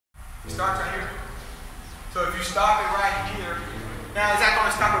It starts right here. So if you stop it right here, now is that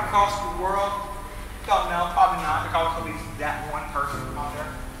going to stop it across the world? Don't know, probably not, because it's only that one person out there.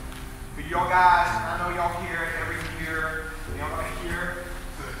 But y'all guys, I know y'all hear it every year. Y'all going to hear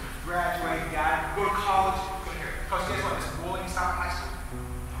to graduate, guys, go to college, go here. Because guess what? This bullying stop in high school.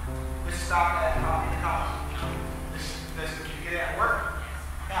 This stop at college. This can you get it at work?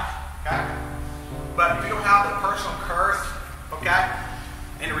 Yeah, okay? But if you don't have the personal courage, okay,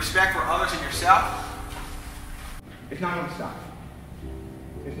 and the respect for others and yourself, it's not going to stop.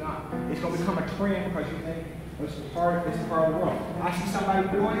 It's not. It's going to become a trend because you think it's part of the world. I see somebody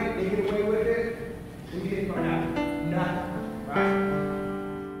doing it, they get away with it, we get going to happen. Nothing. Right?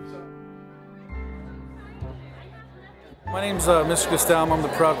 My name's Mr. Castalmo. I'm the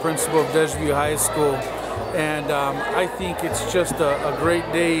proud principal of Desview High School. And I think it's just a great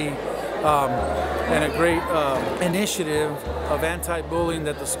day and a great initiative of anti-bullying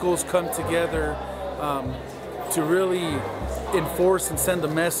that the schools come together to really enforce and send a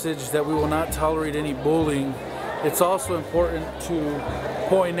message that we will not tolerate any bullying. It's also important to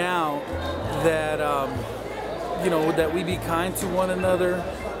point out that that we be kind to one another,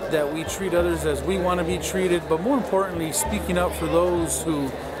 that we treat others as we want to be treated, but more importantly, speaking up for those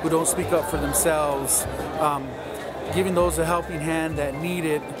who don't speak up for themselves, giving those a helping hand that need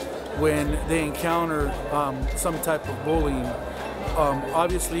it when they encounter some type of bullying.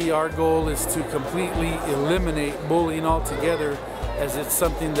 Obviously, our goal is to completely eliminate bullying altogether, as it's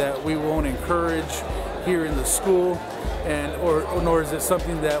something that we won't encourage here in the school, nor is it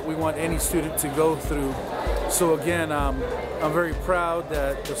something that we want any student to go through. So again, I'm very proud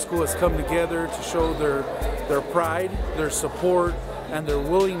that the school has come together to show their pride, their support, and their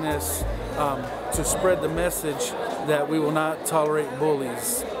willingness to spread the message that we will not tolerate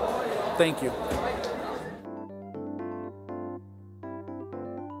bullies. Thank you.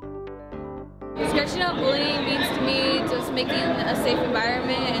 Scratching out bullying means to me just making a safe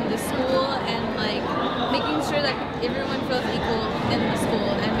environment in the school and like making sure that everyone feels equal in the school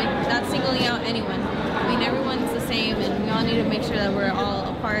and not singling out anyone. I mean, everyone's the same and we all need to make sure that we're all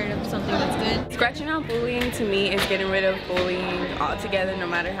a part of something that's good. Scratching out bullying to me is getting rid of bullying altogether, no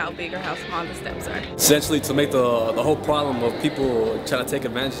matter how big or how small the steps are. Essentially to make the whole problem of people trying to take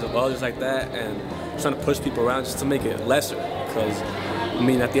advantage of others like that and trying to push people around just to make it lesser. Because I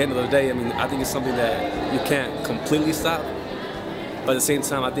mean, at the end of the day, I think it's something that you can't completely stop, but at the same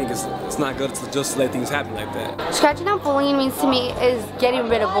time, I think it's not good to just let things happen like that. Scratching out bullying means to me is getting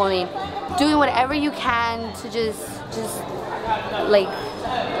rid of bullying, doing whatever you can to just let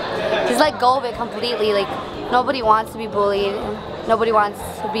go of it completely. Like, nobody wants to be bullied, nobody wants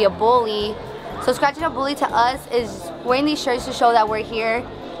to be a bully. So scratching out bully to us is wearing these shirts to show that we're here,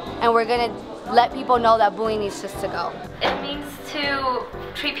 and we're gonna let people know that bullying needs just to go. It means to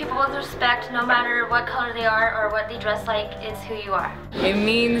treat people with respect no matter what color they are or what they dress like. It's who you are. It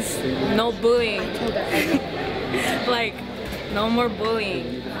means no bullying. Like, no more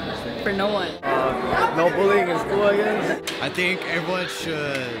bullying for no one. No bullying in school, I guess. I think everyone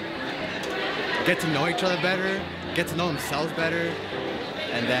should get to know each other better, get to know themselves better,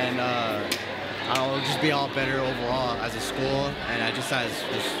 and then I don't know, just be all better overall as a school and just as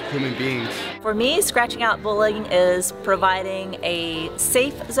human beings. For me, scratching out bullying is providing a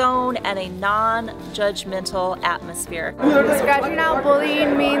safe zone and a non-judgmental atmosphere. Scratching out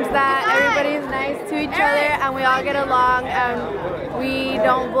bullying means that everybody is nice to each other and we all get along and we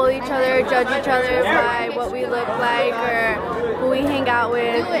don't bully each other, judge each other by what we look like or who we hang out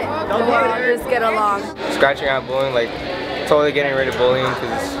with. We all just get along. Scratching out bullying, like totally getting rid of bullying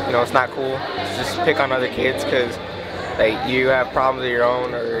because it's not cool to just pick on other kids because like you have problems of your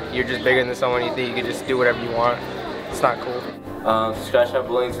own or you're just bigger than someone, you think you can just do whatever you want. It's not cool. Scratch out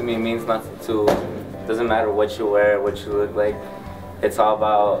bullying to me means nothing to, doesn't matter what you wear, what you look like. It's all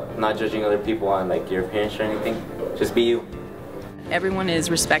about not judging other people on like your appearance or anything. Just be you. Everyone is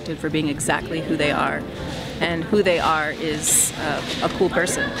respected for being exactly who they are, and who they are is a cool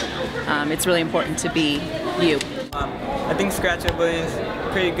person. It's really important to be you. I think scratch out bullying is a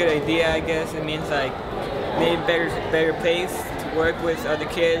pretty good idea, I guess. It means like maybe better place to work with other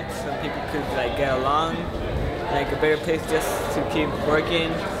kids so people could like get along, like a better place just to keep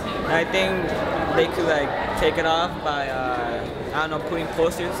working. And I think they could like take it off by I don't know, putting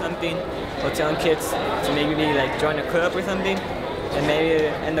posters or something, or telling kids to maybe like join a club or something, and maybe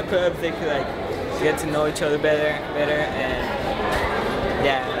in the clubs they could like get to know each other better, and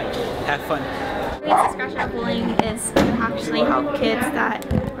yeah, like have fun. Scratch out bullying is to actually help kids that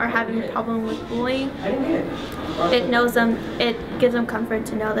are having a problem with bullying. It gives them comfort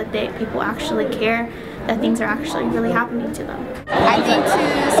to know that people actually care, that things are actually really happening to them. I think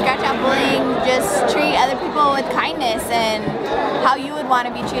to scratch out and how you would want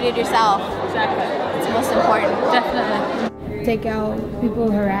to be treated yourself. Exactly. It's the most important. Definitely. Take out people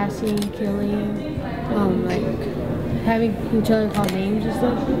harassing, killing, like having each other call names and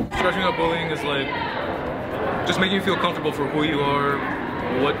stuff. Scratching out bullying is like just making you feel comfortable for who you are,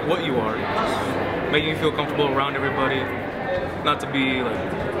 what you are. Just making you feel comfortable around everybody, not to be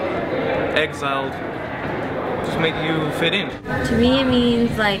like exiled. Just making you fit in. To me, it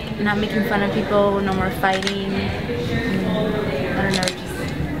means like not making fun of people, no more fighting. I don't know, just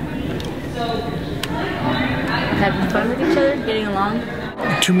having fun with each other, getting along.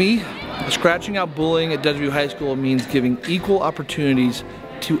 To me, scratching out bullying at WU High School means giving equal opportunities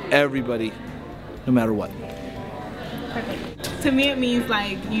to everybody, no matter what. Perfect. To me, it means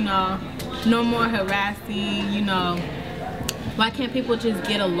like, you know, no more harassing, you know. Why can't people just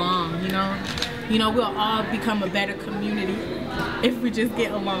get along, you know? You know, we'll all become a better community if we just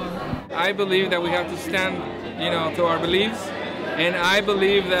get along. I believe that we have to stand, you know, to our beliefs, and I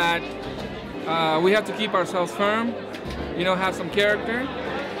believe that we have to keep ourselves firm, you know, have some character,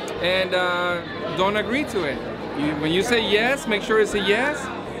 and don't agree to it. When you say yes, make sure it's a yes.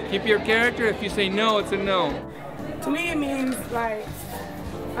 Keep your character. If you say no, it's a no. To me, it means like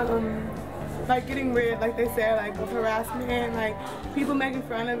getting rid, like they say, like of harassment, like people making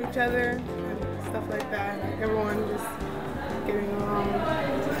fun of each other and stuff like that. Like everyone just getting along.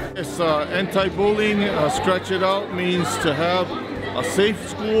 It's anti-bullying. Scratch it out means to have a safe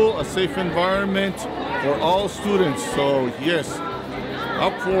school, a safe environment for all students. So yes,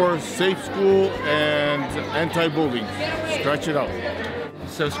 up for safe school and anti-bullying. Scratch it out.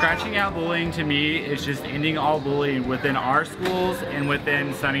 So scratching out bullying to me is just ending all bullying within our schools and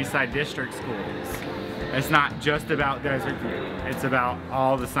within Sunnyside District schools. It's not just about Desert View, it's about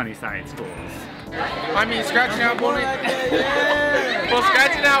all the Sunnyside schools. I mean, scratching out bullying, well,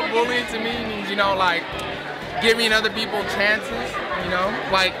 scratching out bullying to me means, you know, like giving other people chances, you know,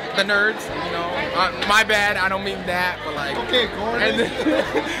 like the nerds, you know, my bad, I don't mean that, but like, okay,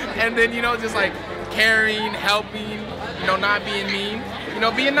 and then, you know, just like caring, helping, you know, not being mean. You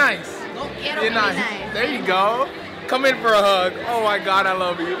know, being nice. Being nice. There you go. Come in for a hug. Oh my God, I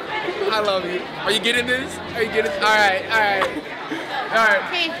love you. I love you. Are you getting this? Are you getting this? All right, all right. All right.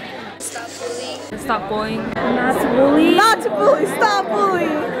 Okay. Stop bullying. Stop bullying. Not to bully. Not to bully. Stop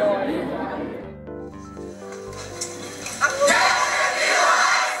bullying.